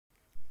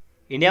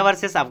India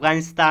vs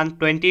Afghanistan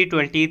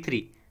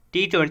 2023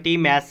 T20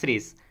 match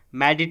series.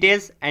 Match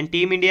details and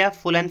Team India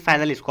full and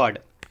final squad.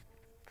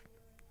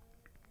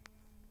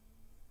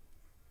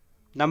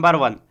 Number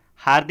 1.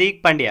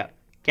 Hardik Pandya,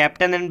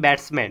 captain and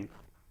batsman.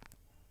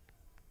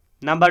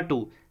 Number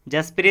 2.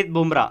 Jasprit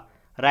Bumrah,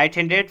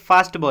 right-handed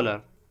fast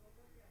bowler.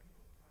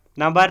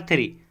 Number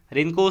 3.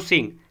 Rinku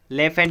Singh,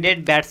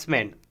 left-handed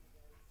batsman.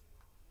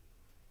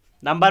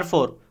 Number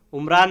 4.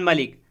 Umran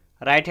Malik,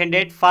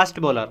 right-handed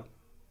fast bowler.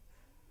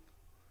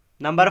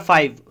 Number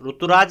 5.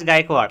 Rutu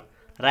Gaikwad,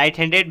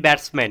 right-handed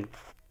batsman.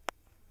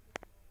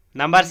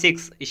 Number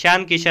 6.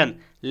 Ishan Kishan,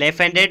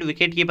 left-handed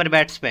wicket-keeper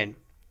batsman.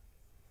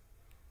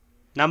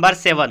 Number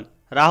 7.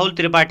 Rahul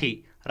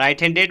Tripathi,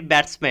 right-handed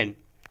batsman.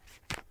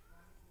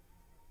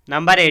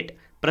 Number 8.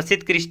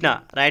 Prasid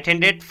Prisna,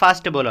 right-handed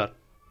fast bowler.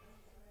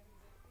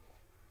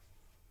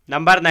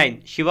 Number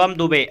 9. Shivam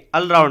Dubey,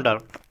 all-rounder.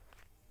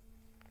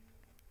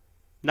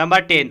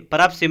 Number 10.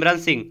 Parab Simran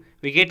Singh,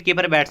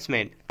 wicket-keeper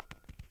batsman.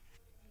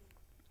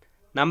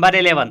 Number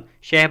 11.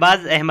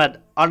 Shehbaz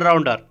Ahmed,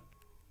 all-rounder.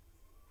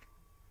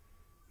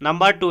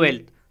 Number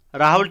 12.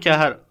 Rahul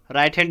Chahar,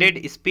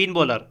 right-handed spin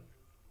bowler.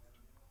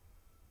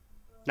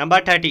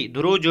 Number 30.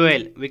 Dhruv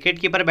Jurel,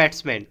 wicket-keeper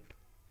batsman.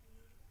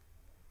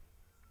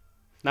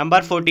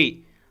 Number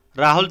 40.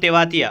 Rahul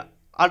Tewatia,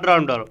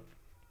 all-rounder.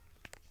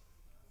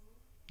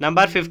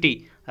 Number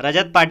 50.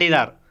 Rajat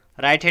Patidar,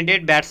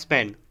 right-handed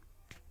batsman.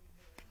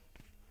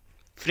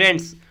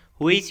 Friends,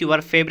 who is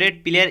your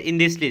favorite player in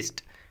this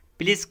list?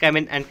 Please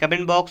comment and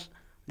comment box.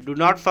 Do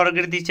not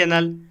forget the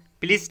channel.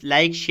 Please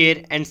like,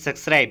 share and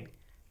subscribe.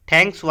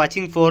 Thanks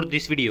watching for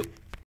this video.